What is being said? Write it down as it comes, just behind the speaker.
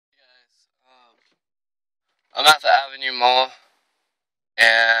I'm at the Avenue Mall,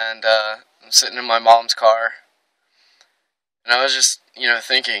 and I'm sitting in my mom's car, and I was just,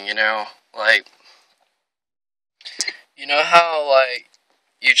 thinking, like, how, like,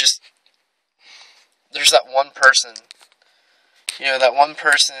 you just, there's that one person, that one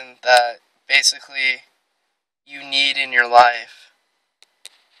person that basically you need in your life,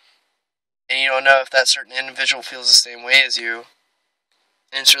 and you don't know if that certain individual feels the same way as you,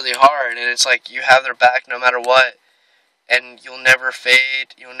 and it's really hard, and it's like you have their back no matter what, and you'll never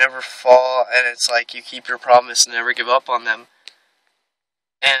fade, you'll never fall, and it's like you keep your promise and never give up on them.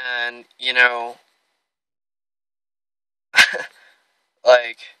 And,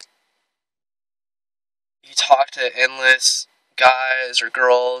 like, you talk to endless guys or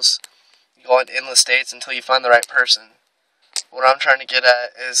girls, you go on endless dates until you find the right person. What I'm trying to get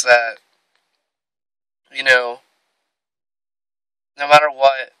at is that, no matter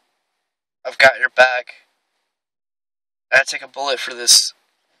what, I've got your back. I'd take a bullet for this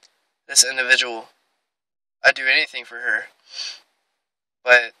individual. I'd do anything for her.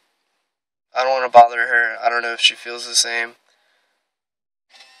 But I don't want to bother her. I don't know if she feels the same.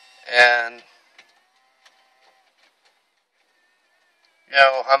 And,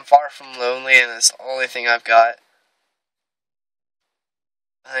 I'm far from lonely, and it's the only thing I've got.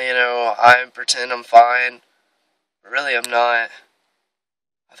 I pretend I'm fine, but really I'm not.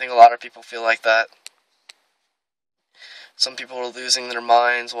 I think a lot of people feel like that. Some people are losing their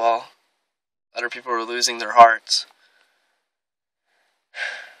minds while other people are losing their hearts.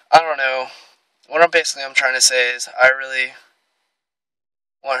 I don't know. What I'm trying to say is I really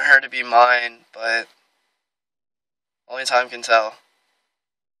want her to be mine, but only time can tell.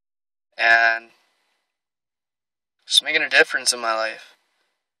 And just making a difference in my life.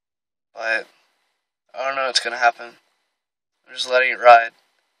 But I don't know what's going to happen. I'm just letting it ride.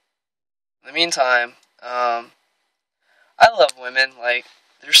 In the meantime, I love women. Like,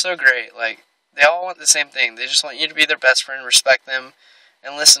 they're so great. Like, they all want the same thing. They just want you to be their best friend, respect them,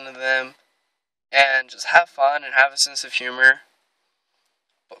 and listen to them, and just have fun and have a sense of humor.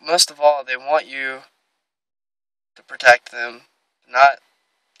 But most of all, they want you to protect them, not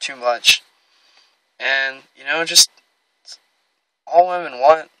too much. And, just all women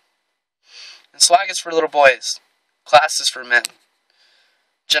want. And swag is for little boys. Class is for men.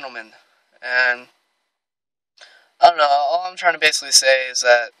 Gentlemen. And I don't know, all I'm trying to basically say is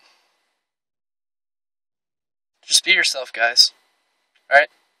that just be yourself, guys. Alright?